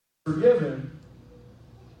forgiven,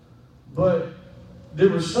 but there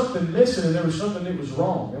was something missing and there was something that was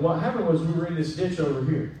wrong. And what happened was we were in this ditch over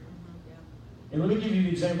here. And let me give you an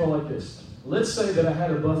example like this. Let's say that I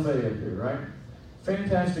had a buffet up here, right?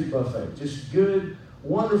 Fantastic buffet. Just good,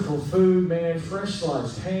 wonderful food, man. Fresh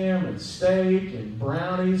sliced ham and steak and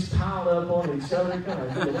brownies piled up on each other.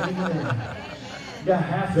 Got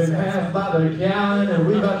half and half by the gallon, and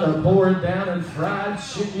we got to pour it down and fried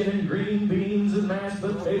chicken and green beans and mashed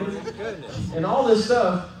potatoes and all this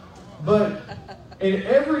stuff. But and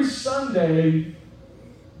every Sunday,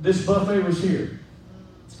 this buffet was here.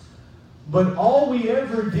 But all we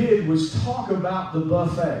ever did was talk about the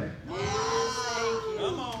buffet.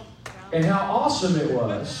 And how awesome it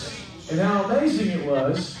was. And how amazing it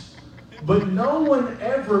was. But no one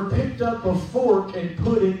ever picked up a fork and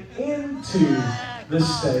put it into the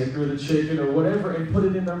steak or the chicken or whatever and put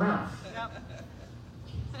it in their mouth.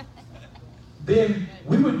 Then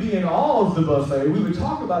we would be in awe of the buffet. We would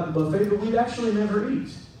talk about the buffet, but we'd actually never eat.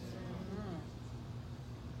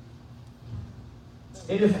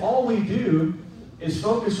 And if all we do is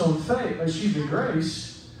focus on faith, achieving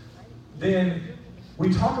grace, then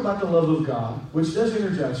we talk about the love of God, which does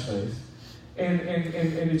energize faith. And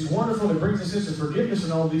it's wonderful. It brings us into forgiveness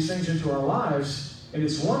and all of these things into our lives. And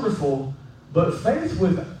it's wonderful. But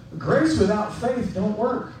grace without faith don't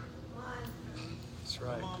work. That's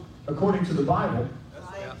right. According to the Bible.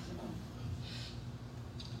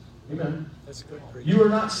 Amen. That's a good preach. You are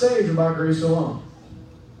not saved by grace alone.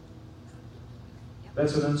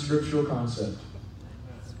 That's an unscriptural concept.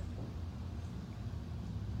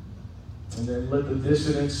 And then let the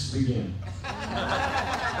dissonance begin.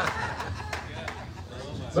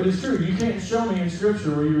 But it's true. You can't show me in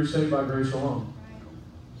Scripture where you were saved by grace alone.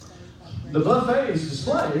 The buffet is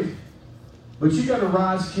displayed, but you got to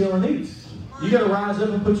rise, kill, and eat. You got to rise up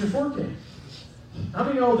and put your fork in. How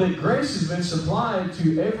many know that grace has been supplied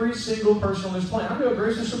to every single person on this planet? How many know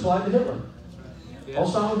grace is supplied to Hitler?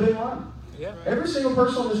 Osama bin Laden. Yeah. Every single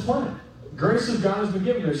person on this planet. Grace of God has been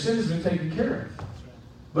given. Their sin has been taken care of.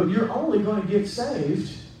 But you're only going to get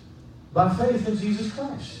saved by faith in Jesus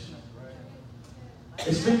Christ.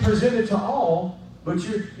 It's been presented to all, but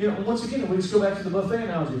once again, we just go back to the buffet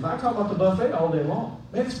analogy. If I talk about the buffet all day long,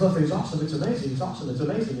 man, this buffet is awesome, it's amazing, it's awesome, it's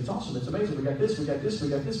amazing, it's awesome, it's amazing. We got this, we got this, we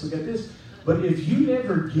got this, we got this. But if you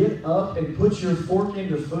never get up and put your fork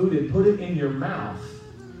into food and put it in your mouth,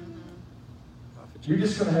 you're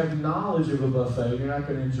just going to have knowledge of a buffet and you're not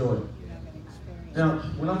going to enjoy it. Now,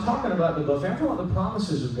 when I'm talking about the buffet, I'm talking about the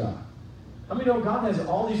promises of God. How many know God has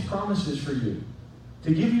all these promises for you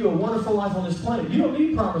to give you a wonderful life on this planet? You don't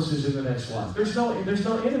need promises in the next life. There's no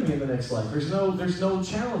enemy in the next life. There's no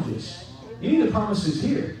challenges. You need the promises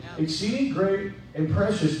here. Exceeding great and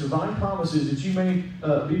precious divine promises that you may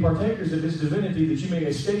be partakers of His divinity, that you may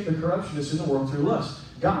escape the corruption that's in the world through lust.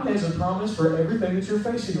 God has a promise for everything that you're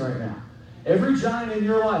facing right now. Every giant in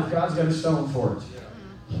your life, God's got a stone for it.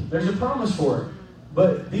 There's a promise for it.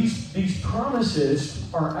 But these promises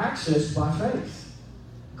are accessed by faith.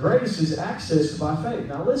 Grace is accessed by faith.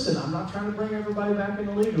 Now listen, I'm not trying to bring everybody back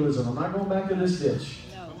into legalism. I'm not going back to this ditch.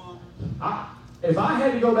 No. If I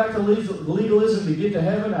had to go back to legalism to get to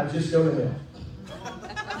heaven, I'd just go to hell.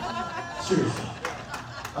 Seriously.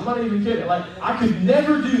 I'm not even kidding. I could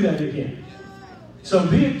never do that again. So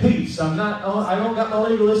be at peace. I don't got my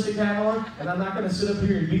legalistic hat on, and I'm not going to sit up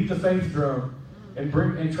here and beat the faith drum and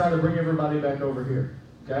try to bring everybody back over here.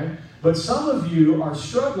 Okay? But some of you are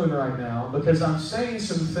struggling right now because I'm saying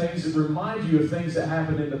some things that remind you of things that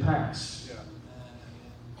happened in the past. Yeah.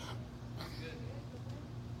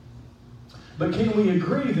 But can we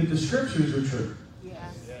agree that the Scriptures are true? Yes.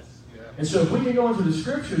 Yes. Yeah. And so if we can go into the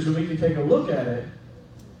Scriptures and we can take a look at it,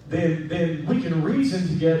 then we can reason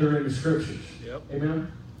together in the Scriptures. Yep.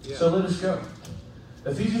 Amen? Yeah. So let us go.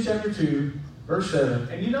 Ephesians chapter 2, verse 7.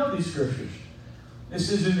 And you know these Scriptures. It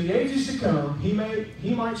says, in the ages to come, he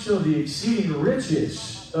might show the exceeding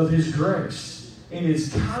riches of His grace in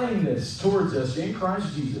His kindness towards us in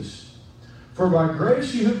Christ Jesus. For by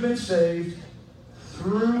grace you have been saved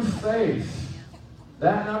through faith.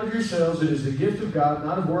 That not of yourselves, it is the gift of God,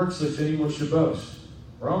 not of works, lest anyone should boast.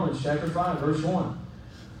 Romans chapter 5, verse 1.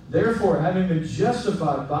 Therefore, having been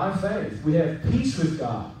justified by faith, we have peace with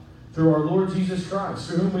God through our Lord Jesus Christ,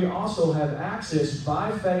 through whom we also have access by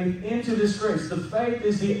faith into this grace. The faith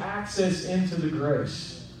is the access into the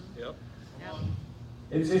grace. Yep.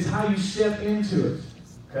 It's how you step into it.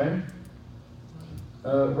 Okay?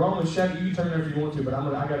 Romans chapter, you can turn there if you want to, but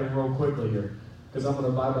I got to roll quickly here because I'm going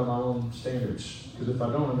to abide by my own standards. Because if I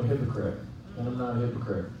don't, I'm a hypocrite, and I'm not a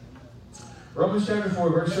hypocrite. Romans chapter 4,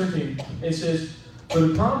 verse 13, it says, for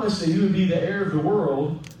the promise that He would be the heir of the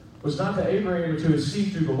world was not to Abraham to his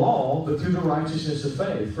seed through the law, but through the righteousness of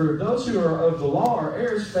faith. For those who are of the law are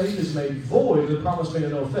heirs, faith is made void, the promise made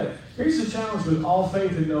of no effect. Here's the challenge with all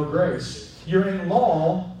faith and no grace. You're in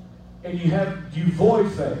law, and you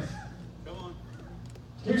void faith. Come on.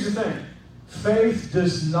 Here's the thing. Faith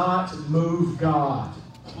does not move God.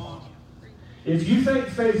 Come on. If you think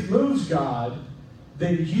faith moves God,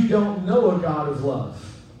 then you don't know a God of love.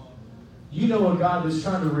 You know a God that's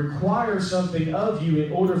trying to require something of you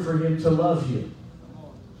in order for Him to love you.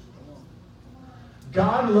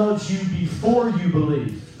 God loves you before you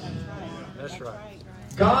believe. That's right.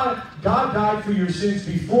 God died for your sins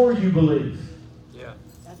before you believe. Yeah.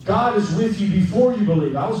 God is with you before you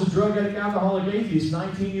believe. I was a drug addict, alcoholic, atheist,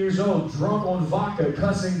 19 years old, drunk on vodka,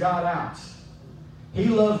 cussing God out. He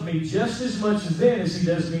loved me just as much then as He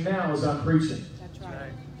does me now as I'm preaching. That's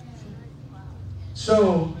right.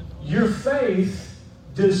 So, your faith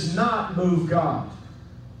does not move God.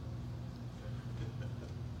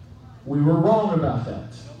 We were wrong about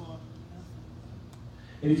that.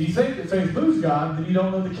 And if you think that faith moves God, then you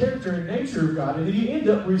don't know the character and nature of God. And then you end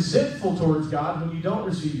up resentful towards God when you don't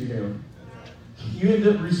receive your healing. You end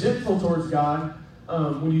up resentful towards God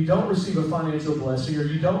when you don't receive a financial blessing or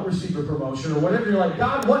you don't receive a promotion or whatever. You're like,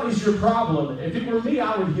 God, what is your problem? If it were me,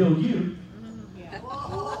 I would heal you.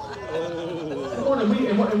 Come on,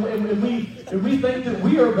 and we think that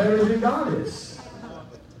we are better than God is.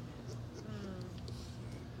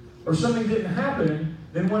 Or something didn't happen,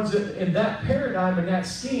 then once in that paradigm, in that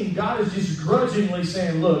scheme, God is just grudgingly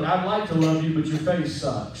saying, look, I'd like to love you, but your face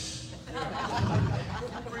sucks.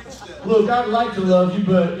 Look, I'd like to love you,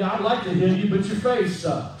 but I'd like to heal you, but your face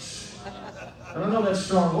sucks. And I know that's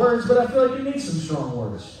strong words, but I feel like you need some strong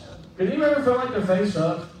words. Did anyone ever feel like their face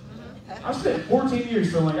sucked? I spent 14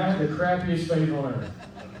 years feeling like I had the crappiest faith on earth.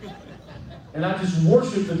 And I just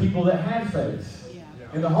worshiped the people that had faith.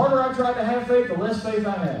 And the harder I tried to have faith, the less faith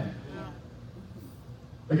I had.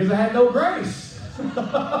 Because I had no grace.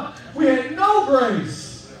 We had no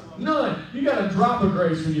grace. None. You got a drop of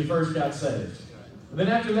grace when you first got saved. But then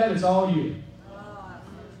after that, it's all you.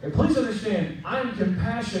 And please understand, I'm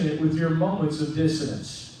compassionate with your moments of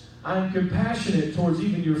dissonance. I'm compassionate towards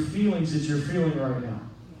even your feelings that you're feeling right now.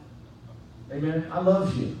 Amen. I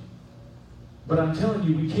love you. But I'm telling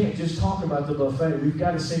you, we can't just talk about the buffet. We've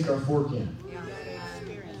got to sink our fork in.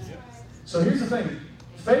 So here's the thing.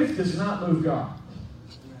 Faith does not move God.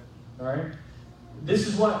 All right? This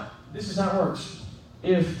is how it works.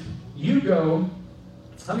 If you go,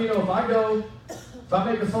 how many know if I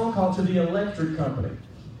make a phone call to the electric company,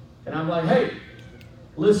 and I'm like, hey,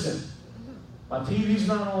 listen, my TV's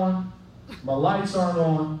not on, my lights aren't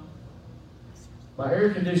on, my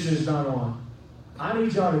air conditioner's not on. I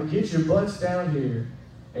need y'all to get your butts down here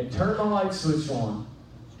and turn my light switch on,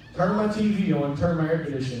 turn my TV on, turn my air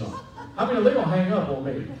conditioner on. How many they're going to hang up on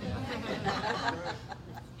me?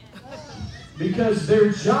 Because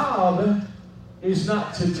their job is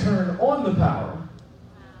not to turn on the power.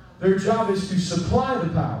 Their job is to supply the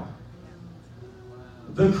power.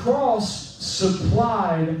 The cross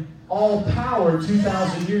supplied all power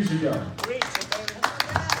 2,000 years ago.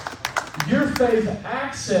 Your faith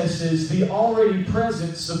accesses the already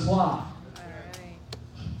present supply.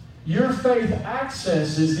 Your faith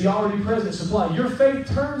accesses the already present supply. Your faith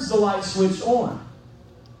turns the light switch on.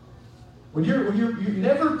 When you're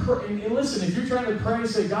never pray, and listen, if you're trying to pray and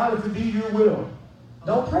say, God, if it be your will,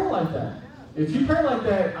 don't pray like that. If you pray like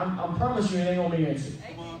that, I promise you it ain't going to be answered.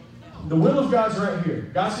 The will of God's right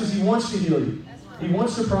here. God says He wants to heal you. He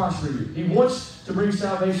wants to prosper you. He wants to bring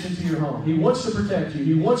salvation to your home. He wants to protect you.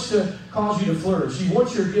 He wants to cause you to flourish. He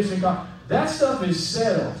wants your gifts and God. That stuff is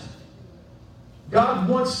settled. God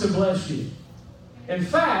wants to bless you. In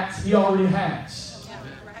fact, He already has.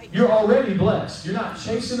 You're already blessed. You're not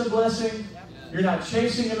chasing a blessing. You're not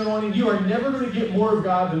chasing an anointing. You are never going to get more of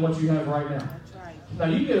God than what you have right now. Now,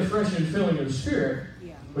 you get a fresh filling of the Spirit,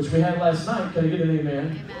 which we had last night. Can I get an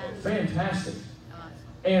amen? Fantastic.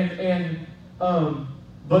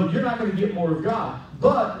 But you're not going to get more of God.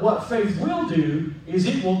 But what faith will do is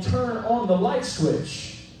it will turn on the light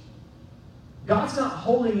switch. God's not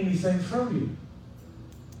holding anything from you.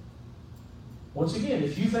 Once again,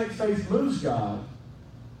 if you think faith moves God,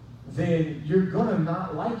 then you're going to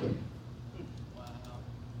not like Him. Wow.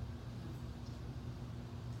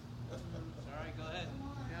 Sorry, go ahead.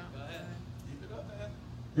 Go ahead. Keep it up, man.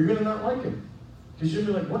 You're going to not like Him. Because you'll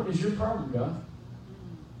be like, what is your problem, God?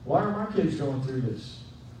 Why are my kids going through this?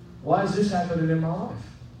 Why is this happening in my life?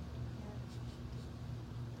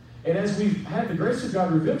 And as we've had the grace of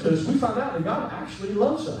God revealed to us, we find out that God actually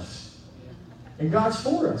loves us. And God's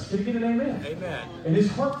for us. Can you get an amen? Amen. And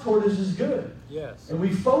His heart toward us is good. Yes. And we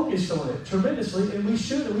focused on it tremendously, and we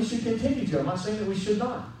should continue to. I'm not saying that we should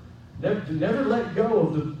not. Never let go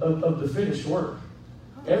of the finished work.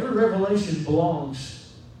 Every revelation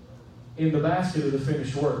belongs in the basket of the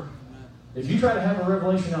finished work. If you try to have a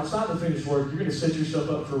revelation outside the finished work, you're going to set yourself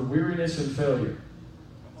up for weariness and failure.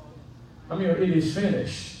 I mean, it is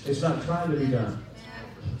finished. It's not trying to be done.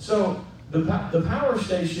 So the power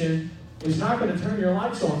station is not going to turn your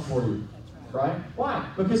lights on for you. Right? Why?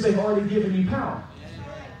 Because they've already given you power.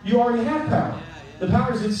 You already have power. The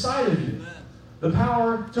power is inside of you. The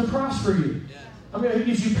power to prosper you. I mean, it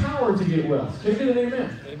gives you power to get wealth. Can you get an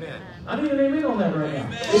amen? Amen. I need an amen on that right now.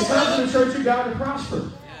 It's time for the church of God to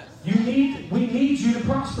prosper. We need you to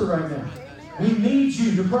prosper right now. We need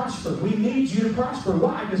you to prosper. We need you to prosper.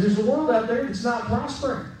 Why? Because there's a world out there that's not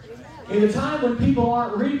prospering. In a time when people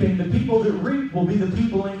aren't reaping, the people that reap will be the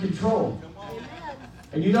people in control.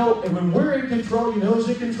 And you know, and when we're in control, you know who's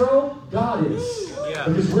in control? God is. Yeah.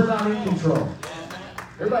 Because we're not in control.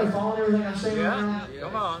 Everybody following everything I'm saying right now?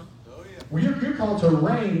 Come on. Well, you're called to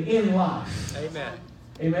reign in life. Amen.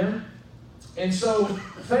 Amen? And so,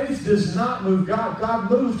 faith does not move God.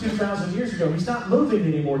 God moved 2,000 years ago. He's not moving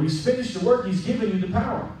anymore. He's finished the work. He's given you the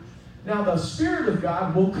power. Now, the Spirit of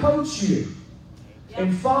God will coach you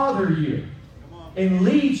and father you and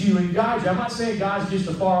lead you and guide you. I'm not saying God's just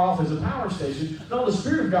as far off as a power station. No, the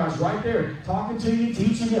Spirit of God's right there, talking to you,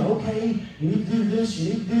 teaching you, okay, you need to do this,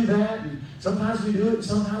 you need to do that. And sometimes we do it, and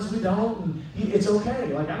sometimes we don't. And it's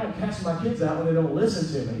okay. Like, I don't cast my kids out when they don't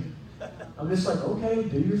listen to me. I'm just like, okay,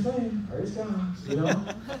 do your thing. Praise God.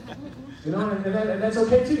 You know, and that's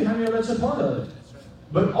okay too. How many know that's a part of it?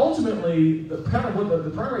 But ultimately, the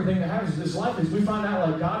primary thing that happens in this life is we find out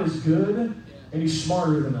like God is good and He's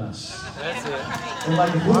smarter than us. That's it. And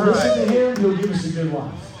like if we listen to Him, He'll give us a good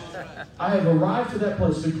life. I have arrived to that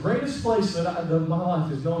place. The greatest place that my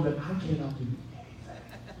life is knowing that I cannot do anything.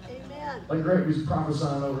 Amen. Like Greg was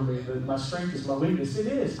prophesying over me that my strength is my weakness. It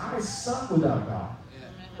is. I suck without God.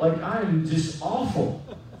 Like, I am just awful.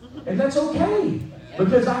 And that's okay.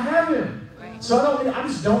 Because I have Him. So I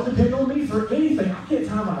just don't depend on me for anything. I can't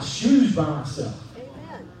tie my shoes by myself.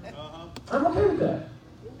 I'm okay with that.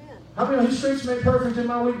 How many of His strengths made perfect in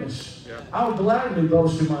my weakness? Yeah. I will gladly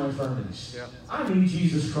boast in my infirmities. Yeah. I need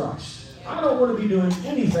Jesus Christ. I don't want to be doing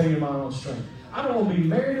anything in my own strength. I don't want to be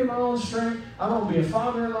married in my own strength. I don't want to be a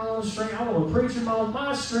father in my own strength. I don't want to preach in my own.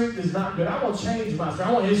 My strength is not good. I want to change my strength.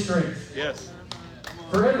 I want His strength. Yes.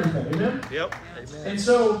 For everything. Amen? Yep. Amen. And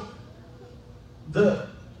so, the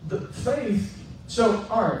faith, so,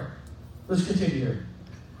 all right, let's continue here.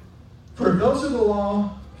 For those who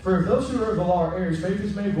are of the law are heirs, faith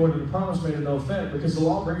is made void and the promise made of no effect, because the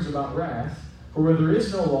law brings about wrath. For where there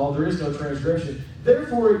is no law, there is no transgression.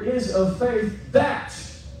 Therefore it is of faith that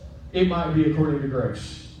it might be according to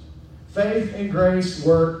grace. Faith and grace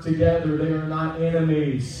work together. They are not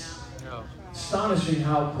enemies. No. Astonishing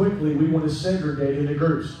how quickly we want to segregate into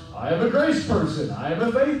groups. I am a grace person. I am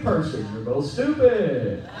a faith person. You're both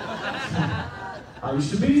stupid. I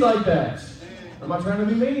used to be like that. I'm not trying to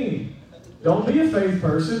be mean. Don't be a faith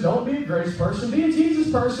person. Don't be a grace person. Be a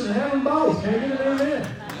Jesus person and have them both. Can you get an amen?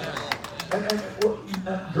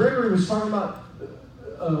 And Gregory was talking about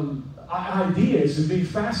ideas and being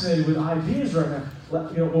fascinated with ideas right now.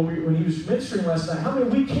 You know, when he was ministering last night, how many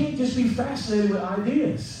we can't just be fascinated with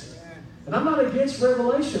ideas? And I'm not against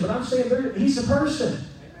revelation, but I'm saying he's a person.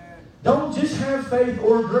 Don't just have faith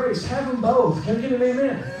or grace. Have them both. Can you get an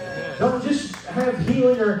amen? Don't just have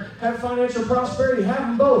healing or have financial prosperity. Have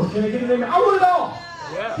them both. Can I get an amen? I want it all.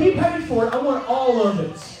 Yeah. He paid for it. I want all of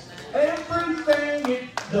it. Everything,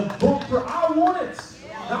 the book, I want it.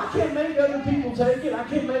 Now, I can't make other people take it. I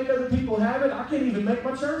can't make other people have it. I can't even make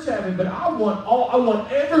my church have it. But I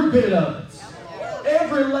want every bit of it.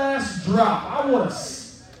 Every last drop. I want it.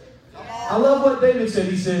 I love what David said.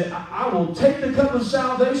 He said, I will take the cup of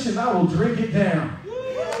salvation. I will drink it down.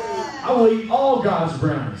 I will eat all God's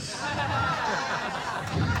brownies.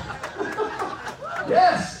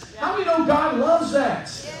 Yes. How many know God loves that?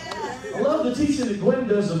 I love the teaching that Gwen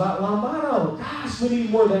does about Lambano. Gosh, we need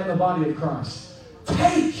more of that in the body of Christ.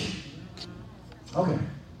 Take. Okay.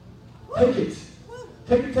 Take it.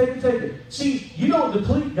 Take it. See, you don't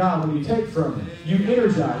deplete God when you take from Him. You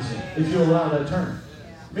energize Him if you allow that term.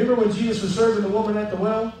 Remember when Jesus was serving the woman at the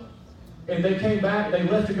well? And they came back, they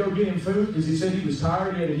left to go get him food because he said he was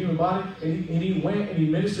tired, he had a human body. And he went and he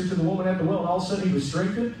ministered to the woman at the well, and all of a sudden he was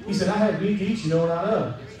strengthened. He said, I had meat to eat, you know not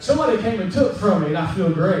of. Somebody came and took from me, and I feel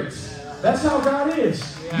great. That's how God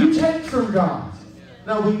is. Yeah. You take from God.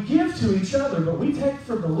 Now we give to each other, but we take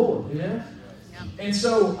from the Lord. Amen? Yeah. And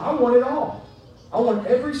so I want it all. I want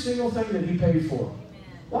every single thing that he paid for.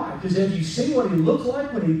 Why? Because have you seen what he looked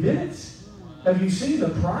like when he did it? Have you seen the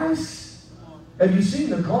price? Have you seen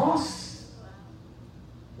the cost?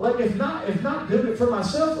 Like, if not doing it for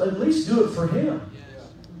myself, at least do it for him.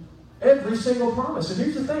 Every single promise. And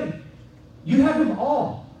here's the thing. You have them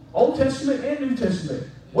all. Old Testament and New Testament.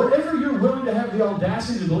 Whatever you're willing to have the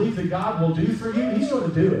audacity to believe that God will do for you, he's going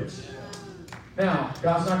to do it. Now,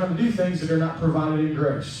 God's not going to do things that are not provided in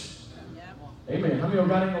grace. Amen. How many of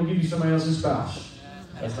God ain't going to give you somebody else's spouse?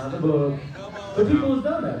 That's not the book. But people have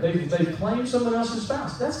done that. They've claimed someone else's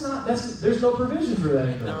spouse. There's no provision for that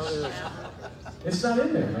in grace. It's not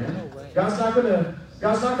in there, man. God's not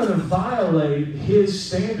going to violate his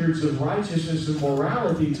standards of righteousness and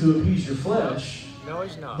morality to appease your flesh. No,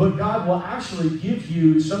 he's not. But God will actually give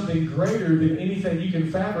you something greater than anything you can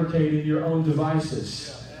fabricate in your own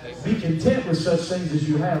devices. Be content with such things as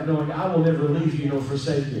you have, knowing I will never leave you nor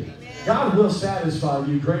forsake you. God will satisfy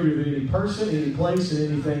you greater than any person, any place,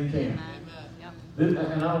 and anything can. And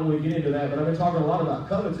I don't want to get into that, but I've been talking a lot about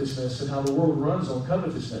covetousness and how the world runs on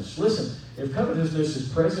covetousness. Listen, if covetousness is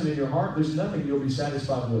present in your heart, there's nothing you'll be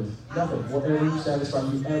satisfied with. Nothing will ever satisfy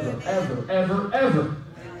you, ever, ever, ever, ever.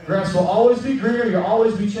 Grass will always be greener. You'll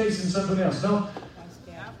always be chasing something else. No.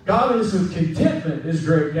 Godliness with contentment is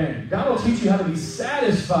great gain. God will teach you how to be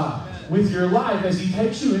satisfied with your life as he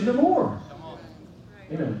takes you into more.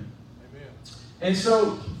 Amen. And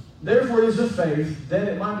so, therefore, it is of faith that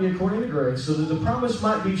it might be according to grace, so that the promise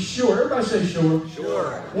might be sure. Everybody say sure.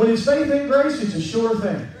 Sure. When it's faith in grace, it's a sure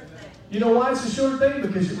thing. You know why it's a sure thing?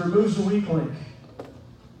 Because it removes the weak link.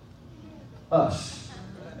 Us.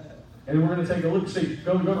 And we're going to take a look. See,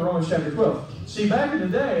 go to Romans chapter 12. See, back in the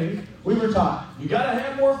day, we were taught, you got to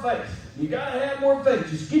have more faith. You got to have more faith.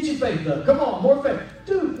 Just get your faith up. Come on, more faith.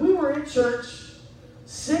 Dude, we were in church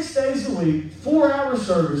 6 days a week, 4-hour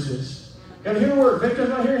services. Got to hear the word. Victor's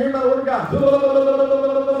not here about the word of God.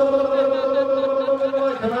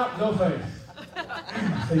 Come out, no faith.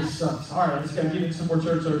 Faith sucks. All right, I just got to get in some more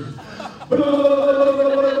church services.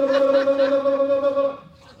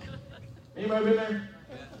 Anybody been there?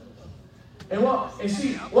 And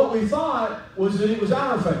see, what we thought was that it was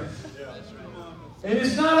our faith. And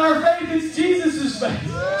it's not our faith, it's Jesus' faith.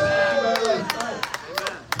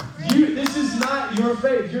 This is not your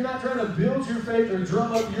faith. You're not trying to build your faith or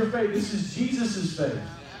drum up your faith. This is Jesus' faith.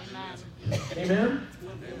 Amen?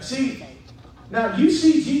 See, now you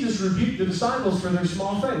see Jesus rebuke the disciples for their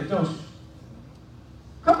small faith, don't you?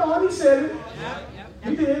 Come on, he said it.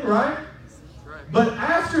 He did, right? But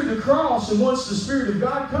after the cross and once the Spirit of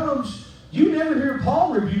God comes, you never hear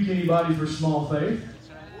Paul rebuke anybody for small faith.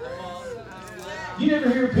 You never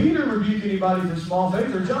hear Peter rebuke anybody for small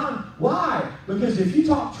faith, or John. Why? Because if you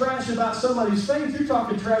talk trash about somebody's faith, you're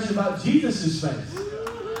talking trash about Jesus' faith.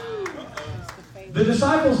 The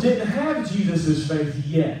disciples didn't have Jesus' faith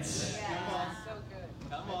yet.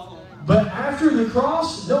 But after the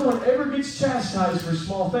cross, no one ever gets chastised for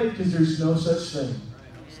small faith because there's no such thing.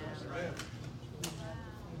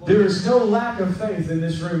 There is no lack of faith in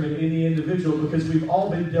this room in any individual because we've all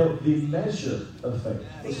been dealt the measure of faith.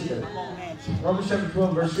 Let's look at it. Romans chapter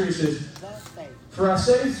 12, verse 3 says, For I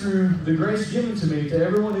say through the grace given to me to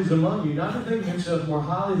everyone who's among you, not to think of himself more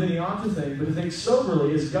highly than he ought to think, but to think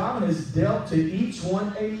soberly as God has dealt to each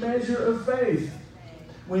one a measure of faith.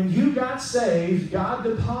 When you got saved, God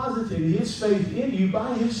deposited his faith in you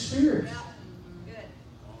by his Spirit.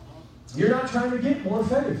 You're not trying to get more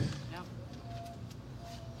faith.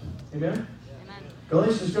 Amen?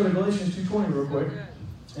 Galatians, go to Galatians 2:20 real quick,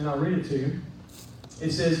 and I'll read it to you.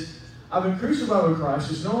 It says, I've been crucified with Christ.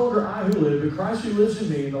 It's no longer I who live, but Christ who lives in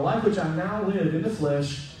me. And the life which I now live in the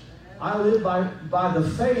flesh, I live by the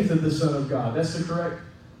faith of the Son of God. That's the correct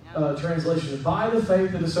translation. By the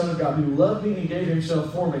faith of the Son of God, who loved me and gave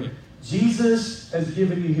himself for me. Jesus has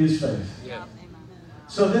given you his faith. Yeah.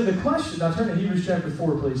 So then the question, now turn to Hebrews chapter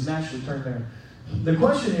 4, please. Naturally turn there. The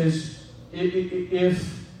question is,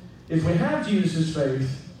 if we have Jesus' faith,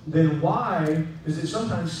 then why does it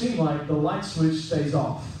sometimes seem like the light switch stays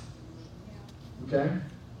off? Okay?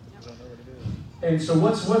 And so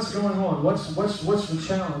what's going on? What's the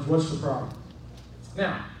challenge? What's the problem?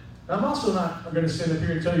 Now, I'm also not going to stand up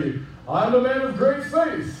here and tell you, I'm a man of great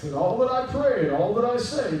faith, and all that I pray and all that I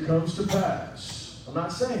say comes to pass. I'm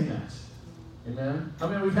not saying that. Amen? I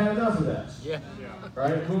mean, we've had enough of that. Yeah.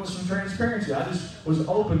 Right? We want some transparency. I just was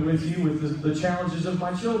open with you with the challenges of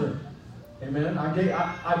my children. Amen?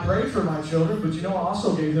 I prayed for my children, but I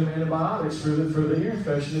also gave them antibiotics for the ear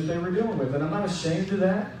infection that they were dealing with. And I'm not ashamed of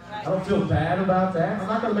that. I don't feel bad about that. I'm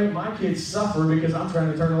not going to make my kids suffer because I'm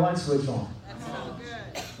trying to turn the light switch on.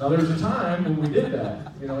 Now, there was a time when we did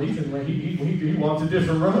that. You know, Ethan, he walked a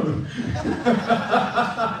different road.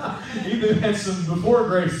 Ethan had some before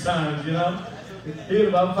grace times, you know. He had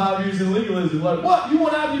about 5 years in legalism. Like, what? You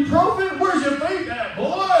want ibuprofen? Where's your faith at,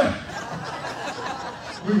 boy?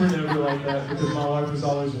 We were never like that because my wife was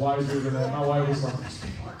always wiser than that. My wife was like, these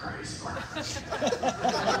people are crazy.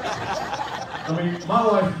 I mean, my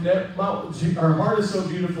wife, her heart is so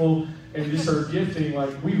beautiful, and just her gifting, like,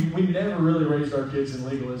 we never really raised our kids in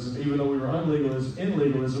legalism, even though we were in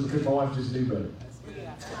legalism, because my wife just knew better.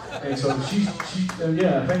 And so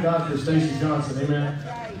thank God for Stacy Johnson, amen.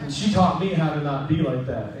 And she taught me how to not be like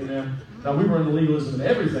that, amen. Now, we were in legalism and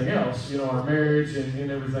everything else, you know, our marriage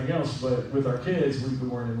and everything else, but with our kids, we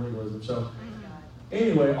weren't in legalism. So,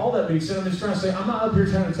 anyway, all that being said, I'm just trying to say, I'm not up here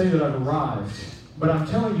trying to tell you that I've arrived, but I'm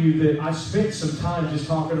telling you that I spent some time just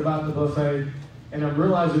talking about the buffet, and I'm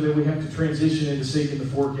realizing that we have to transition into seeking the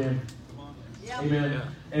fork in. Amen.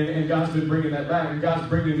 Yeah. And God's been bringing that back, and God's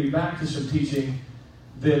bringing me back to some teaching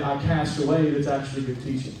that I cast away that's actually good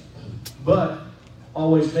teaching. But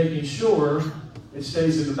always making sure it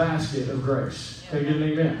stays in the basket of grace. Can you get an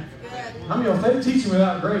amen? How many of y'all think teaching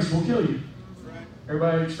without grace will kill you?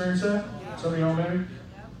 Everybody experience that? Some of y'all maybe?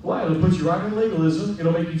 Why? It'll put you right in legalism.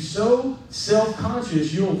 It'll make you so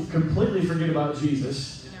self-conscious you'll completely forget about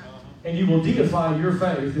Jesus. And you will deify your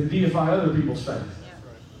faith and deify other people's faith.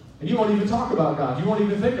 And you won't even talk about God. You won't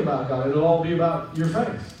even think about God. It'll all be about your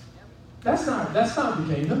faith. That's not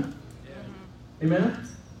the kingdom. Amen?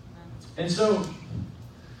 And so,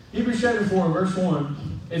 Hebrews chapter 4 and verse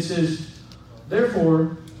 1, it says,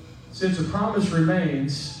 therefore, since a promise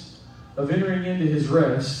remains of entering into his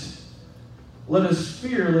rest, let us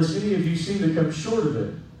fear lest any of you seem to come short of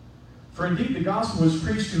it. For indeed the gospel was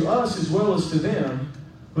preached to us as well as to them,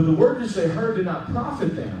 but the word which they heard did not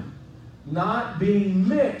profit them, not being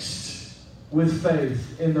mixed with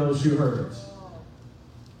faith in those who heard it.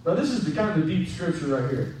 Now this is the kind of deep scripture right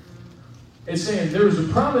here. It's saying there was a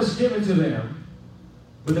promise given to them,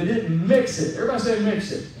 but they didn't mix it. Everybody say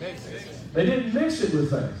mix it. Mix it. They didn't mix it with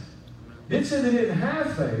faith. It didn't say they didn't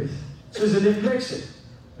have faith. It says they didn't mix it.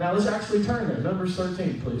 Now let's actually turn there. Numbers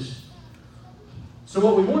 13, please. So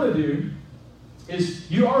what we want to do is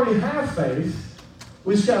you already have faith.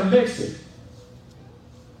 We just got to mix it.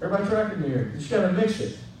 Everybody tracking me here? You just got to mix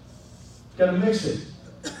it. Got to mix it.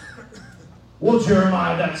 Well,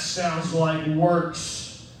 Jeremiah, that sounds like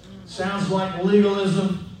works. Sounds like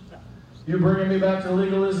legalism. You're bringing me back to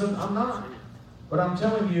legalism? I'm not. But I'm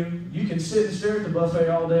telling you, you can sit and stare at the buffet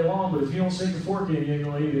all day long, but if you don't sink the fork in, you ain't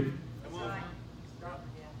going to eat it.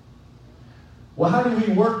 Well, how do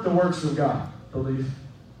we work the works of God? Belief.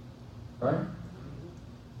 Right?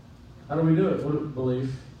 How do we do it? Belief.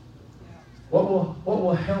 What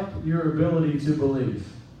will help your ability to believe?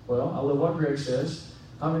 Well, I love what Greg says.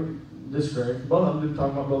 This Greg. Both of them didn't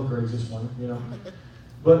talk about both Gregs this morning, you know.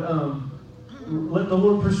 But let the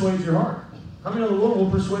Lord persuade your heart. How many of the Lord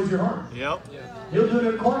will persuade your heart? Yep. He'll do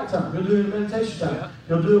it in quiet time. He'll do it in meditation time. Yeah.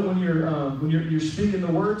 He'll do it when you're speaking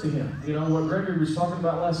the word to Him. You know what Gregory was talking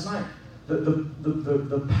about last night.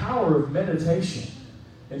 The power of meditation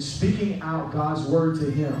and speaking out God's word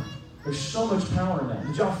to Him. There's so much power in that.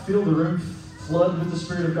 Did y'all feel the room flood with the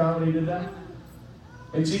Spirit of God when He did that?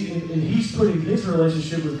 And see, and He's putting His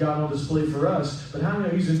relationship with God on display for us, but how many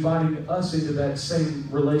of He's inviting us into that same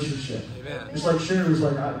relationship? Amen. Just like Sharon was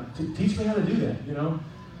like, teach me how to do that, you know?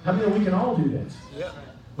 How many of we can all do that? Yeah.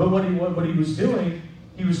 But what he was doing,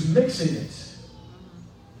 he was mixing it.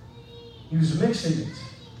 He was mixing it.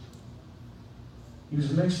 He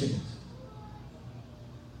was mixing it.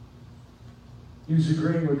 He was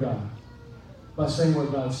agreeing with God by saying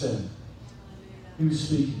what God said. He was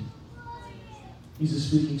speaking. He's a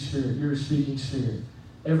speaking spirit. You're a speaking spirit.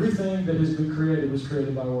 Everything that has been created was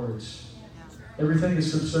created by words. Everything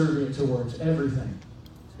is subservient to words. Everything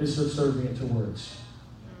is subservient to words.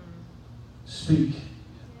 Speak.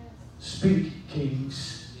 Speak,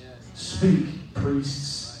 kings. Speak,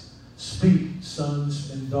 priests. Speak,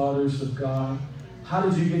 sons and daughters of God. How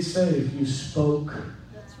did you get saved? You spoke.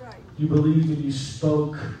 That's right. You believed and you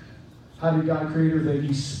spoke. How did God create everything?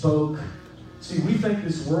 He spoke. See, we think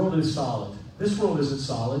this world is solid. This world isn't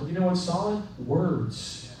solid. You know what's solid?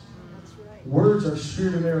 Words. That's right. Words are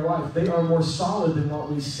spirit in their life. They are more solid than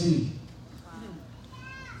what we see.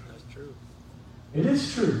 That's true. It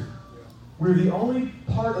is true. We're the only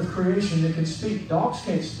part of creation that can speak. Dogs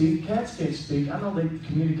can't speak. Cats can't speak. I know they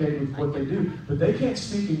communicate with what they do, but they can't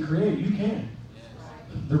speak and create. You can.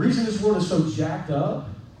 The reason this world is so jacked up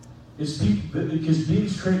is because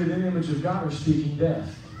beings created in the image of God are speaking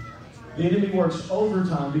death. The enemy works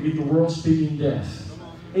overtime to get the world speaking death.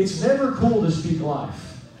 It's never cool to speak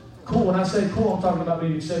life. Cool. When I say cool, I'm talking about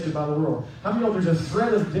being accepted by the world. How many know there's a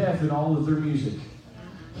thread of death in all of their music?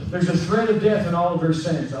 There's a thread of death in all of their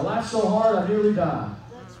sins. I laughed so hard I nearly died.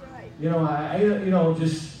 That's right. You know, I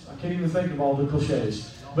can't even think of all the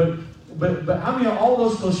cliches. But how many of all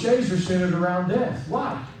those cliches are centered around death?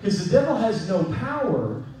 Why? Because the devil has no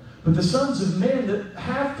power, but the sons of men that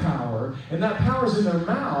have power, and that power's in their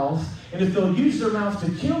mouth, and if they'll use their mouth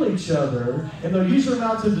to kill each other, and they'll use their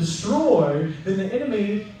mouth to destroy, then the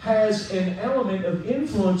enemy has an element of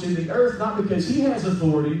influence in the earth, not because he has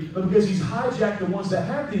authority, but because he's hijacked the ones that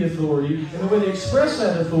have the authority, and the way they express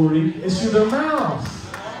that authority is through their mouth.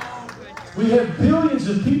 We have billions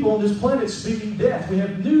of people on this planet speaking death. We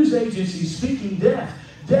have news agencies speaking death.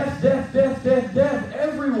 Death, death, death, death, death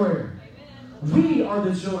everywhere. We are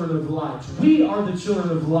the children of light. We are the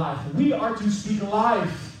children of life. We are to speak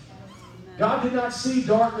life. God did not see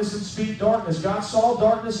darkness and speak darkness. God saw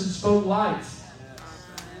darkness and spoke light.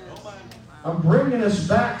 I'm bringing us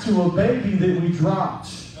back to a baby that we dropped.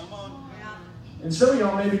 And some of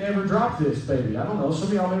y'all maybe never dropped this baby. I don't know. Some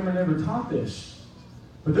of y'all maybe never taught this.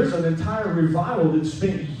 But there's an entire revival that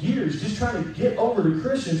spent years just trying to get over to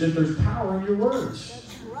Christians that there's power in your words.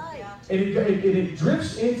 That's right. And it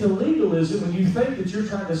drifts into legalism when you think that you're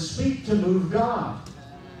trying to speak to move God.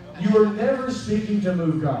 You are never speaking to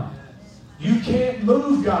move God. You can't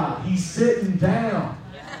move God. He's sitting down.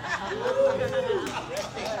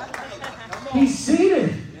 He's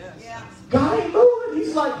seated. God ain't moving.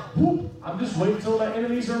 He's like, whoop, I'm just waiting until my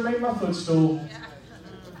enemies are made my footstool.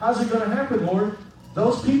 How's it going to happen, Lord?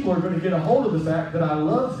 Those people are going to get a hold of the fact that I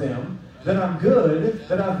love them, that I'm good,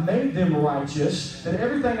 that I've made them righteous, that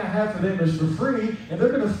everything I have for them is for free, and they're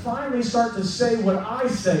going to finally start to say what I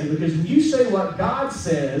say, because when you say what God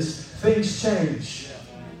says, things change.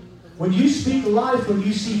 When you speak life, when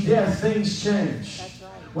you see death, things change.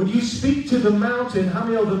 When you speak to the mountain, how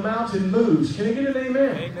many of the mountain moves? Can I get an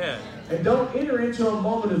amen? Amen. And don't enter into a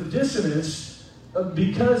moment of dissonance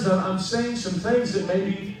because I'm saying some things that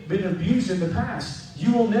maybe been abused in the past.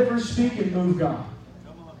 You will never speak and move God.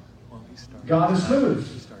 God is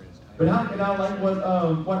moved. But and I like what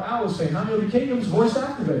Al was saying. How many of the kingdom's voice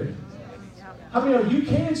activated? How many of you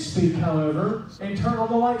can speak, however, and turn on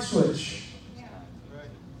the light switch?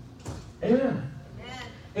 Amen.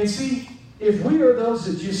 And see, if we are those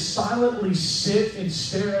that just silently sit and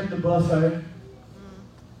stare at the buffet,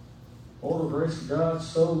 oh, the grace of God's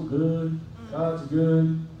so good, God's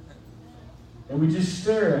good, and we just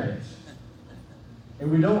stare at it,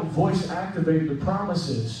 and we don't voice activate the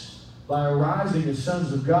promises by arising as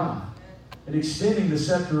sons of God and extending the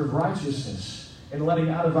scepter of righteousness and letting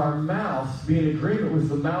out of our mouth be in agreement with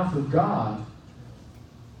the mouth of God,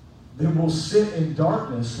 then we'll sit in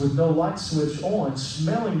darkness with no light switch on,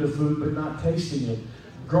 smelling the food but not tasting it,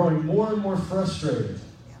 growing more and more frustrated.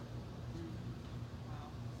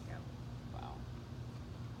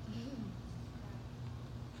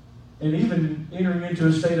 And even entering into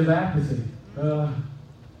a state of apathy.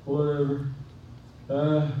 Whatever.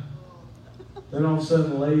 Then all of a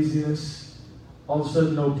sudden laziness. All of a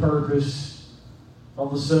sudden no purpose. All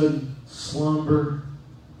of a sudden slumber.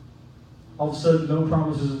 All of a sudden no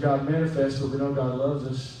promises of God manifest, but we know God loves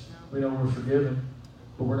us. We know we're forgiven,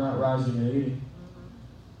 but we're not rising and eating.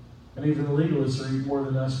 And even the legalists are eating more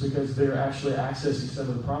than us because they're actually accessing some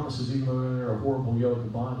of the promises, even though they're a horrible yoke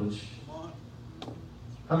of bondage.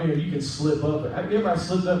 How many of you can slip up? Have you ever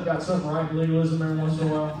slipped up and got something right in legalism every once in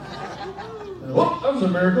a while? Whoa, that was a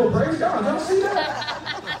miracle. Praise God. Don't see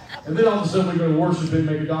that. And then all of a sudden we're going to worship it and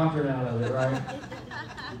make a doctrine out of it, right?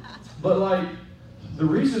 But like, the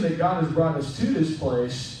reason that God has brought us to this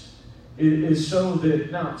place is so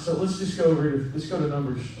that, now, so let's just go over here. Let's go to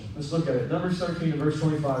Numbers. Let's look at it. Numbers 13 and verse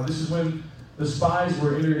 25. This is when the spies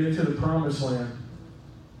were entered into the promised land.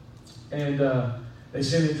 And they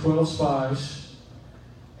sent in 12 spies.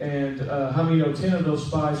 And how many know 10 of those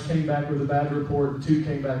spies came back with a bad report and 2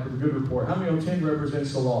 came back with a good report? How many know 10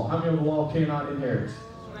 represents the law? How many know the law cannot inherit?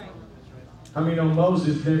 How many know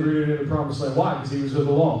Moses never entered into the promised land? Why? Because he was of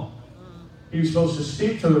the law. He was supposed to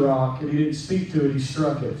speak to the rock, and he didn't speak to it, he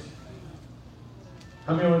struck it.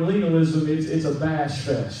 How many know in legalism, it's a bash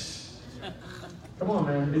fest? Come on,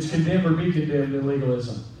 man. It's condemn or be condemned in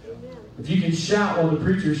legalism. If you can shout while the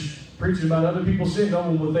preacher's preaching about other people's sin, no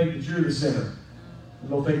one will think that you're the sinner.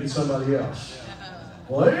 They'll think it's somebody else.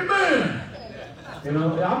 Well, amen. You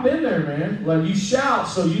know, I've been there, man. Like, you shout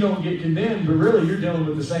so you don't get condemned, but really you're dealing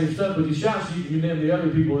with the same stuff, but you shout so you can condemn the other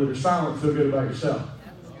people that are silent and feel good about yourself.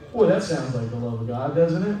 Boy, that sounds like the love of God,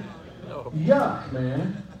 doesn't it? Yuck,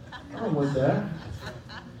 man. I don't want that.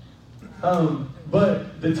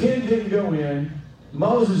 But the 10 didn't go in,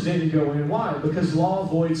 Moses didn't go in. Why? Because law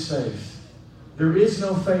voids faith. There is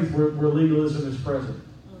no faith where legalism is present.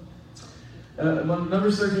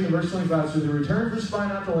 Numbers 13 verse 25. So they returned from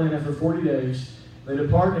spying out the land after 40 days. They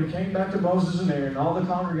departed and came back to Moses and Aaron and all the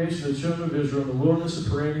congregation of the children of Israel in the wilderness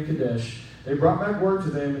of Paran and Kadesh. They brought back word to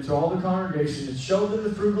them and to all the congregation and showed them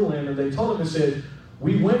the fruit of the land. And they told them and said,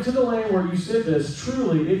 we went to the land where you said this.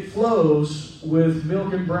 Truly, it flows with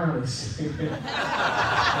milk and brownies.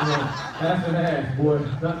 Half and half, boy.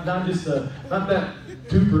 Not just not that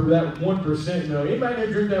 1%. No, anybody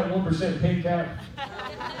ever drink that 1% pink cap?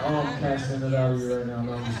 Oh, I'm casting it out of you right now.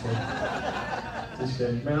 No, I'm just kidding. Just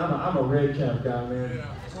kidding. Man, I'm a red cap guy, man.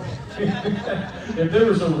 If there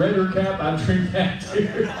was a redder cap, I'd drink that too.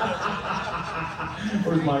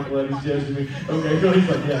 Where's Michael? He's judging me. Okay, go. He's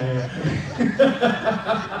like, yeah.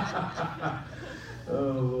 Oh,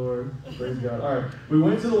 Lord. Praise God. All right. We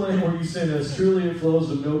went to the land where you sent us. Truly it flows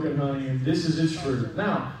with milk and honey, and this is its fruit.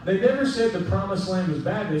 Now, they never said the promised land was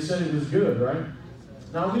bad. They said it was good, right?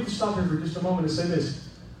 Now, we need to stop here for just a moment and say this.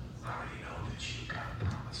 How do you know that you got a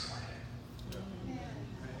promised land?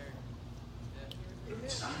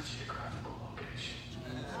 It's not a geographical location.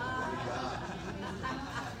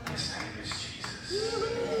 His name is Jesus.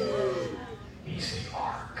 He's the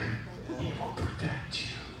ark. He will protect you.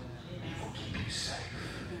 He will keep you safe.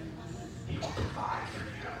 He will provide for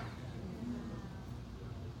you.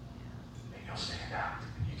 And you'll stand out,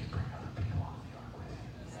 and you can bring other people onto the ark with you.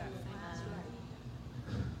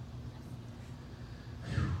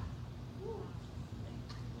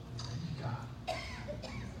 Thank you, God.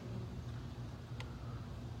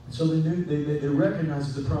 And so they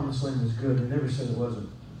recognized that the promised land was good. They never said it wasn't.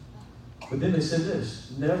 But then they said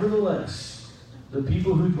this, nevertheless, the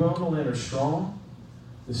people who dwell in the land are strong.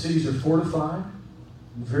 The cities are fortified,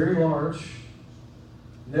 very large.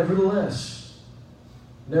 Nevertheless,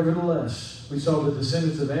 we saw the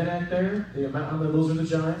descendants of Anak there. Those are the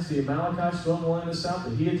giants. The Amalekites dwell in the land of the south.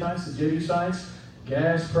 The Hittites, the Jebusites,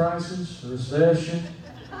 gas prices, recession,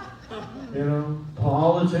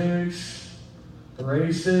 politics,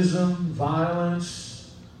 racism,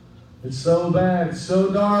 violence. It's so bad. It's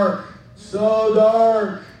so dark. So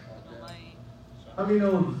dark. I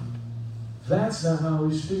mean, that's not how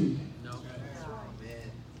we speak.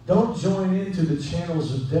 Don't join into the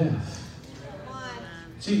channels of death.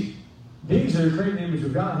 See, beings that are created in the image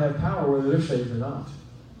of God have power whether they're saved or not.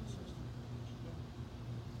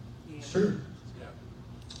 It's true.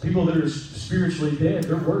 People that are spiritually dead,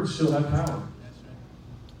 their words still have power.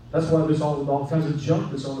 That's why there's all kinds of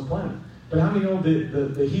junk that's on the planet. But how many know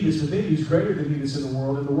that the he that's within you is greater than he that's in the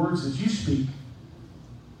world, and the words that you speak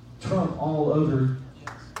trump all other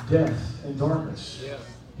death and darkness?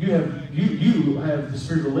 You have the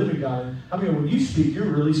Spirit of the living God. I mean, when you speak, you're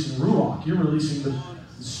releasing Ruach. You're releasing the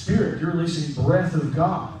Spirit. You're releasing the breath of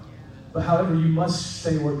God. But however, you must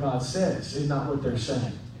say what God says and not what they're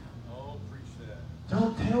saying.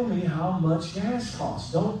 Don't tell me how much gas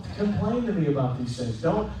costs. Don't complain to me about these things.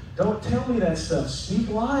 Don't tell me that stuff. Speak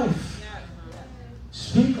life.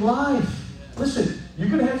 Speak life. Listen, you're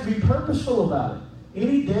going to have to be purposeful about it.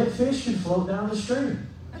 Any dead fish can float down the stream.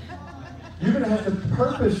 You're going to have to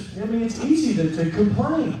purpose. I mean, it's easy to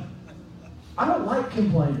complain. I don't like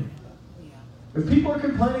complaining. If people are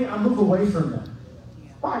complaining, I move away from them.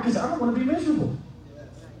 Why? Because I don't want to be miserable.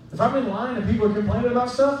 If I'm in line and people are complaining about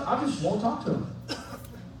stuff, I just won't talk to them.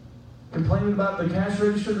 Complaining about the cash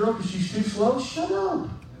register girl because she's too slow? Shut up.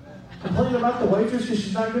 Complaining about the waitress because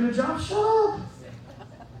she's not good at a job? Shut up.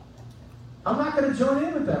 I'm not going to join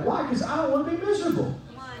in with that. Why? Because I don't want to be miserable.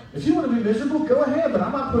 If you want to be miserable, go ahead, but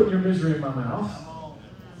I'm not putting your misery in my mouth.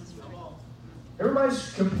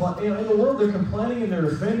 Everybody's complaining. In the world, they're complaining and they're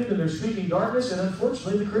offended and they're speaking darkness, and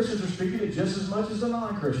unfortunately, the Christians are speaking it just as much as the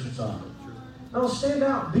non-Christians are. No, stand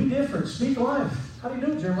out. Be different. Speak life. How do you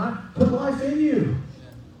do it, Jeremiah? Put life in you.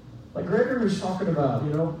 Like Gregory was talking about,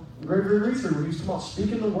 Gregory Reefer, when he was talking about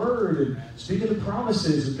speaking the word and speaking the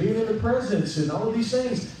promises and being in the presence and all of these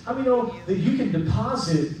things. How many know that you can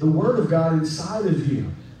deposit the word of God inside of you?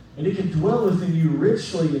 And it can dwell within you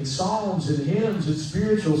richly in psalms and hymns and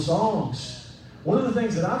spiritual songs. One of the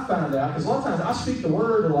things that I found out, because a lot of times I speak the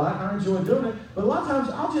word a lot and I enjoy doing it, but a lot of times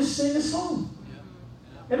I'll just sing a song.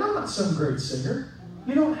 And I'm not some great singer.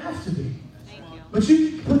 You don't have to be. But you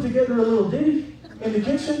can put together a little ditty in the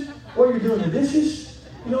kitchen while you're doing the dishes.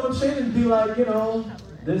 You know what I'm saying? And be like,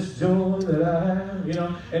 this joy that I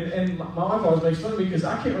have, And my wife always makes fun of me because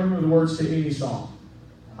I can't remember the words to any song.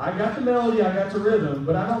 I got the melody, I got the rhythm,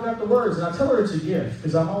 but I don't got the words. And I tell her it's a gift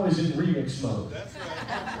because I'm always in remix mode. That's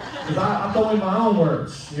right. Because I throw in my own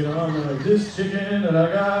words. You know, I'm like, this chicken that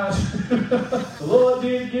I got, the Lord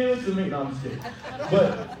did give it to me. No, I'm just kidding.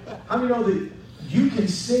 But how many know that you can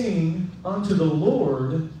sing unto the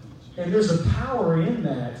Lord, and there's a power in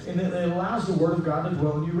that, and it allows the Word of God to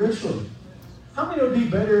dwell in you richly. How many would be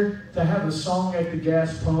better to have a song at the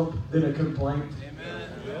gas pump than a complaint? Amen.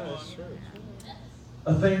 Yeah, that's true.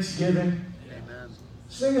 A thanksgiving? Amen.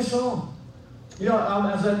 Sing a song. You know,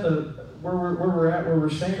 I was at where we're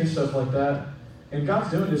singing and stuff like that, and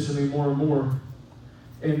God's doing this to me more and more.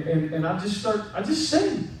 And I just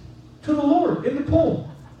sing to the Lord in the pool.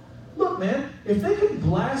 Look, man, if they can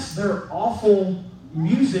blast their awful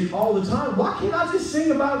music all the time, why can't I just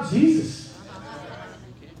sing about Jesus?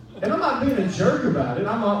 And I'm not being a jerk about it.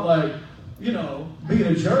 I'm not like, you know, being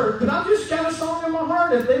a jerk. But I've just got a song in my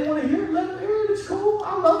heart. If they want to hear it, let them hear it. It's cool.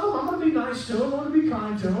 I love them. I'm going to be nice to them. I'm going to be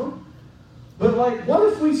kind to them. But like, what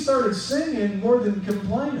if we started singing more than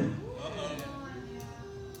complaining?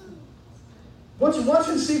 Watch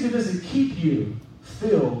and see if it doesn't keep you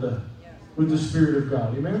filled with the Spirit of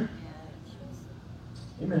God. Amen?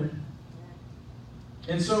 Amen.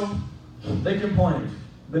 And so, they complained.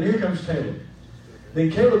 But here comes Caleb.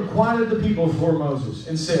 Then Caleb quieted the people before Moses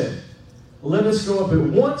and said, let us go up at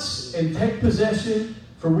once and take possession,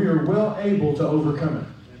 for we are well able to overcome it.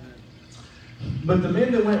 But the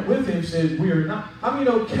men that went with him said, we are not. How many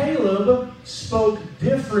know Caleb spoke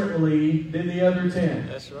differently than the other 10?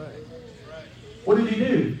 That's right. What did he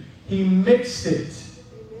do? He mixed it.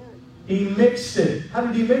 He mixed it. How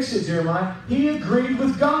did he mix it, Jeremiah? He agreed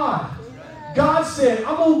with God. God said,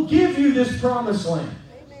 I'm going to give you this promised land.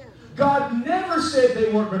 God never said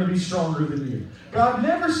they weren't going to be stronger than you. God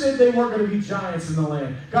never said they weren't going to be giants in the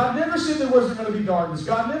land. God never said there wasn't going to be darkness.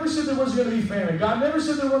 God never said there wasn't going to be famine. God never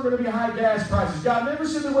said there weren't going to be high gas prices. God never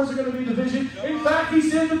said there wasn't going to be division. In fact, He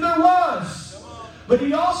said that there was. But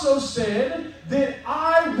He also said that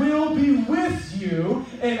I will be with you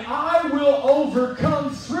and I will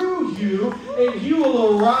overcome through you, and you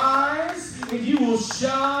will arise and you will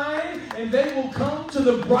shine, and they will come to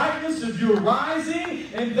the brightness of your rising,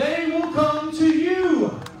 and they will come to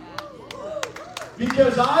you.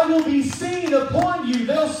 Because I will be seen upon you.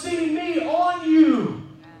 They'll see me on you.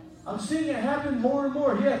 I'm seeing it happen more and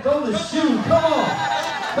more. Yeah, throw the shoe. Come on.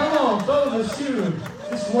 Come on, throw the shoe.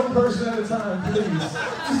 Just one person at a time, please.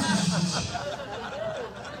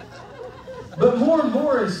 But more and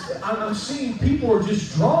more, I'm seeing people are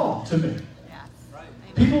just drawn to me.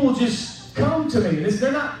 People will just come to me. And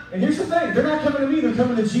here's the thing, they're not coming to me, they're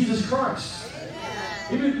coming to Jesus Christ.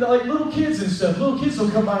 Even like little kids and stuff. Little kids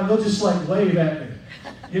will come by and they'll just like wave at me.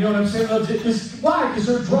 You know what I'm saying? Why? Because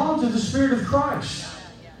they're drawn to the Spirit of Christ.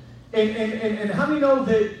 And how many know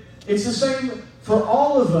that it's the same for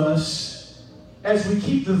all of us as we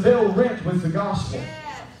keep the veil rent with the gospel?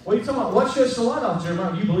 What are you talking about? What shuts the light off,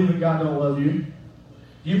 Jeremiah? You believe in God don't love you.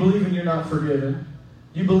 You believe in you're not forgiven.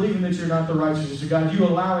 You believe in that you're not the righteousness of God. You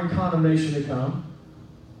allowing condemnation to come.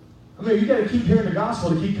 I mean, you got to keep hearing the gospel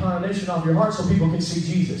to keep condemnation off your heart so people can see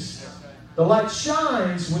Jesus. The light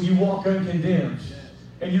shines when you walk uncondemned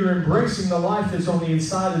and you're embracing the life that's on the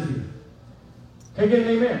inside of you. Can you get an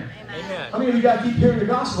amen? Amen. I mean, you got to keep hearing the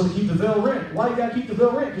gospel to keep the veil rent. Why do you got to keep the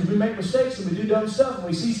veil rent? Because we make mistakes and we do dumb stuff and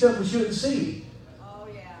we see stuff we shouldn't see.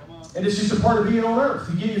 And it's just a part of being on earth.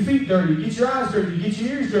 You get your feet dirty, you get your eyes dirty, you get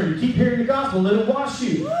your ears dirty. Keep hearing the gospel, let it wash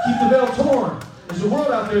you. Keep the veil torn. There's a world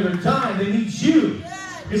out there that's dying. They need you.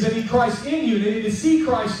 Because they need Christ in you. They need to see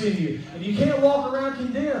Christ in you. And you can't walk around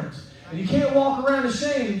condemned. And you can't walk around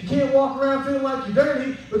ashamed. And you can't walk around feeling like you're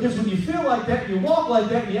dirty. Because when you feel like that, you walk like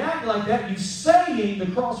that, and you act like that, you're saying the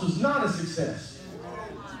cross was not a success.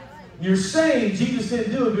 You're saying Jesus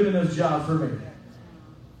didn't do a good enough job for me.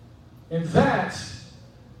 And that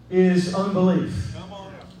is unbelief.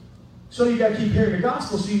 So you got to keep hearing the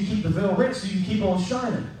gospel so you can keep the veil rent, so you can keep on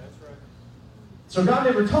shining. So God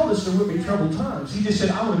never told us there would be troubled times. He just said,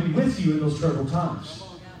 I want to be with you in those troubled times.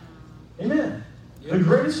 Amen. The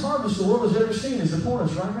greatest harvest the world has ever seen is upon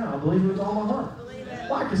us right now. I believe it with all my heart.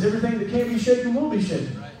 Why? Because everything that can't be shaken will be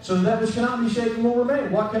shaken. So that which cannot be shaken will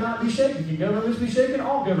remain. What cannot be shaken? Can governments be shaken?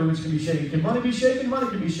 All governments can be shaken. Can money be shaken? Money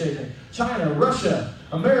can be shaken. China, Russia,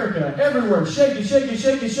 America, everywhere. Shaking, shaking,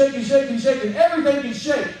 shaking, shaking, shaking, shaking. Everything can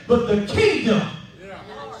shake. But the kingdom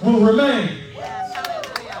will remain.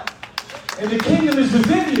 And the kingdom is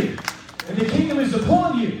within you. And the kingdom is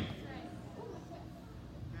upon you.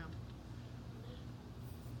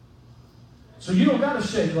 So you don't got to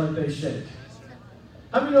shake like they shake.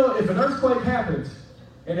 How many know if an earthquake happened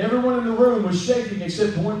and everyone in the room was shaking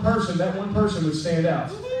except one person, that one person would stand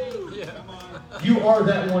out? You are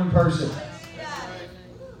that one person.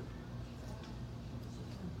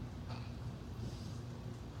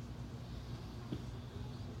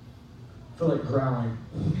 feel like growling.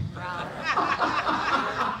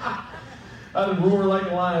 I would roar like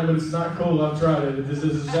a lion, but it's not cool. I've tried it. It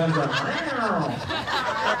just sounds like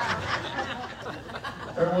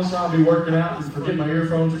every once in a while I'll be working out and forget my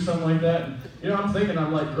earphones or something like that. And, I'm thinking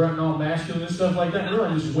I'm like grunting all masculine and stuff like that. And really,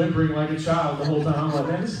 I'm just whimpering like a child the whole time. I'm like,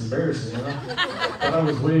 man, this is embarrassing. But I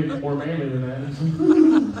was way more manly than that.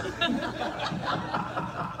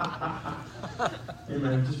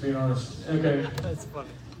 Amen. Just being honest. Okay. That's funny.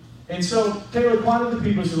 And so Caleb quieted the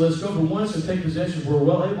people and said, let's go for once and take possession, for we're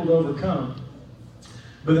well able to overcome.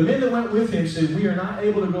 But the men that went with him said, we are not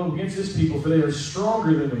able to go against this people, for they are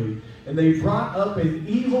stronger than we. And they brought up an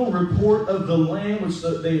evil report of the land which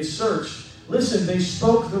they had searched. Listen, they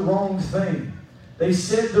spoke the wrong thing. They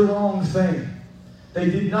said the wrong thing. They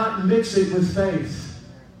did not mix it with faith.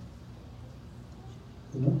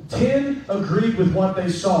 10 agreed with what they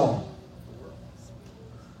saw.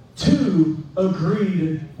 2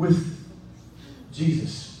 agreed with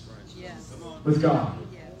Jesus. Yes. With God.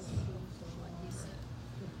 Yes.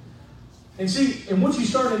 And see, and once you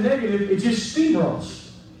start in negative, it just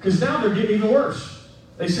steamrolls. Because now they're getting even worse.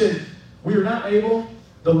 They said, we are not able,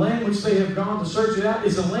 the land which they have gone to search it out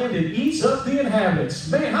is a land that eats up the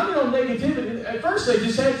inhabitants. Man, how many on negativity? At first they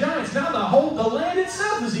just had giants. Now the land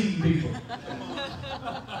itself is eating people.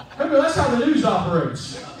 That's how the news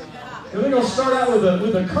operates. And they're going to start out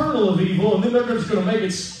with a kernel of evil, and then they're just going to make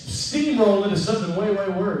it steamroll into something way, way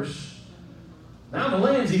worse. Now the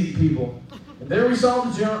land's eating people. And there we saw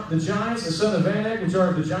the giants, the son of Anak, which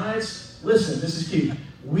are the giants. Listen, this is key.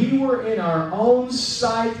 We were in our own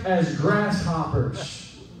sight as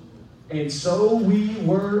grasshoppers, and so we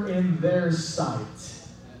were in their sight.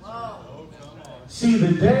 See,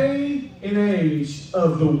 the day and age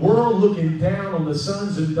of the world looking down on the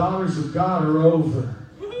sons and daughters of God are over.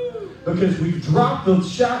 Because we've dropped the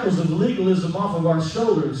shackles of legalism off of our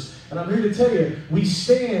shoulders. And I'm here to tell you, we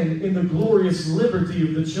stand in the glorious liberty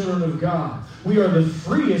of the children of God. We are the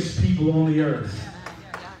freest people on the earth.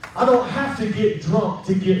 I don't have to get drunk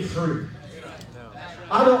to get free.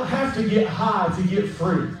 I don't have to get high to get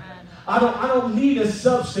free. I don't need a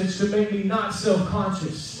substance to make me not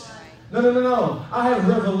self-conscious. No. I have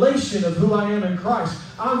revelation of who I am in Christ.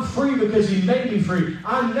 I'm free because He made me free.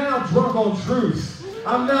 I'm now drunk on truth.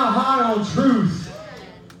 I'm now high on truth.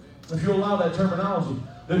 If you allow that terminology.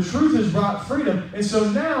 The truth has brought freedom. And so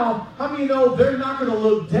now, how many know they're not going to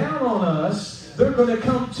look down on us? They're going to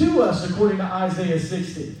come to us, according to Isaiah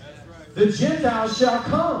 60. The Gentiles shall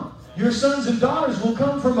come. Your sons and daughters will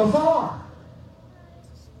come from afar.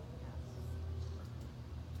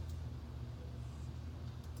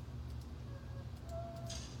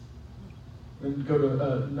 Then go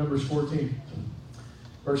to Numbers 14,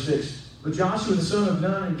 verse 6. But Joshua the son of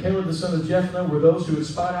Nun and Caleb the son of Jephunneh were those who had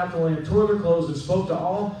spied out the land, tore their clothes, and spoke to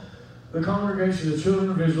all the congregation of the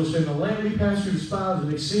children of Israel, saying, the land we passed through to spy is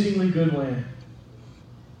an exceedingly good land.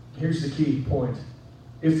 Here's the key point.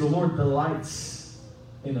 If the Lord delights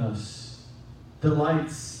in us,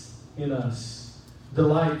 delights in us,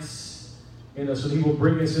 delights in us, and He will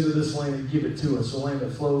bring us into this land and give it to us, a land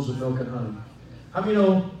that flows with milk and honey. How many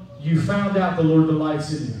know you found out the Lord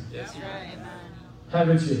delights in you? Yes.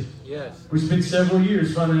 Haven't you? Yes. We spent several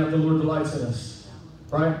years finding out the Lord delights in us.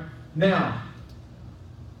 Right? Now,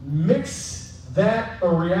 mix that a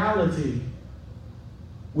reality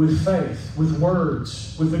with faith, with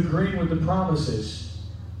words, with agreeing with the promises,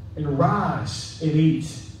 and rise and eat.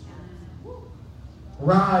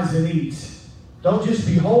 Rise and eat. Don't just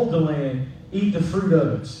behold the land, eat the fruit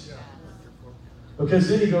of it. Because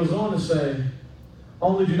then he goes on to say,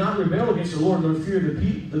 only do not rebel against the Lord, nor fear the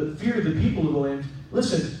people of the land.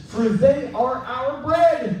 Listen, for they are our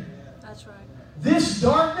bread. That's right. This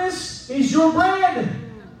darkness is your bread.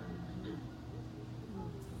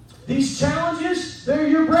 These challenges, they're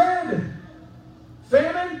your bread.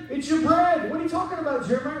 Famine, it's your bread. What are you talking about,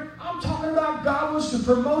 Jeremiah? I'm talking about God wants to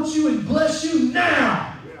promote you and bless you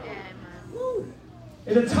now.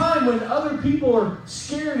 In a time when other people are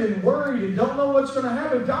scared and worried and don't know what's going to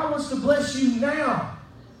happen, God wants to bless you now.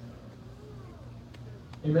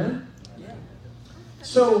 Amen? Yeah.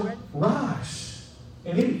 So, rise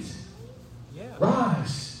and eat. Yeah.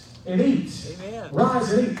 Rise and eat. Amen.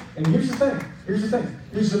 Rise and eat. And here's the thing.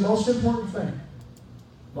 Here's the most important thing.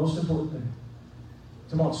 Most important thing.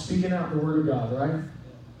 It's about speaking out the Word of God, right?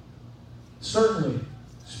 Certainly,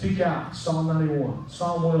 speak out. Psalm 91,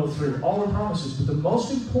 Psalm 103, all the promises. But the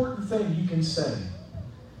most important thing you can say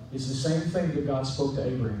is the same thing that God spoke to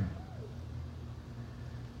Abraham.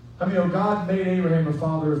 I mean, God made Abraham a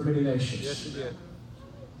father of many nations. Yes, He did.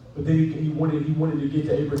 But then he wanted to get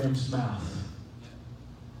to Abraham's mouth.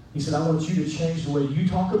 He said, I want you to change the way you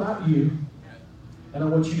talk about you, and I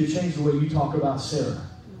want you to change the way you talk about Sarah.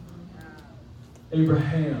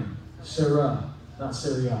 Abraham, Sarah, not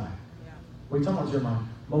Sarai. What are you talking about, Jeremiah?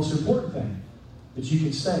 Most important thing that you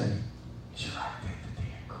can say is your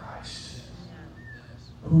identity in Christ.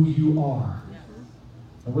 Who you are.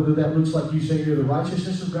 And whether that looks like you say you're the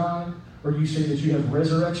righteousness of God, or you say that you have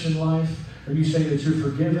resurrection life, or you say that you're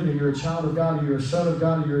forgiven, and you're a child of God, or you're a son of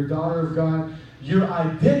God, or you're a daughter of God, your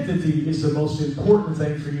identity is the most important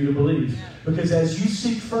thing for you to believe. Because as you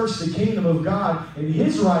seek first the kingdom of God and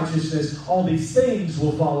His righteousness, all these things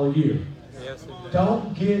will follow you. Yes,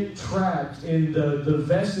 don't get trapped in the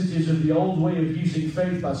vestiges of the old way of using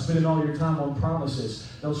faith by spending all your time on promises.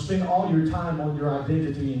 No, spend all your time on your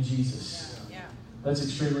identity in Jesus. That's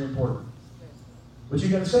extremely important. But you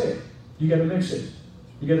got to say it. You got to mix it.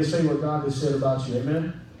 You got to say what God has said about you.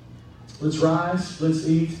 Amen? Let's rise, let's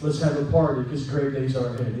eat, let's have a party, because great days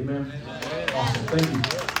are ahead. Amen? Awesome.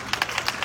 Thank you.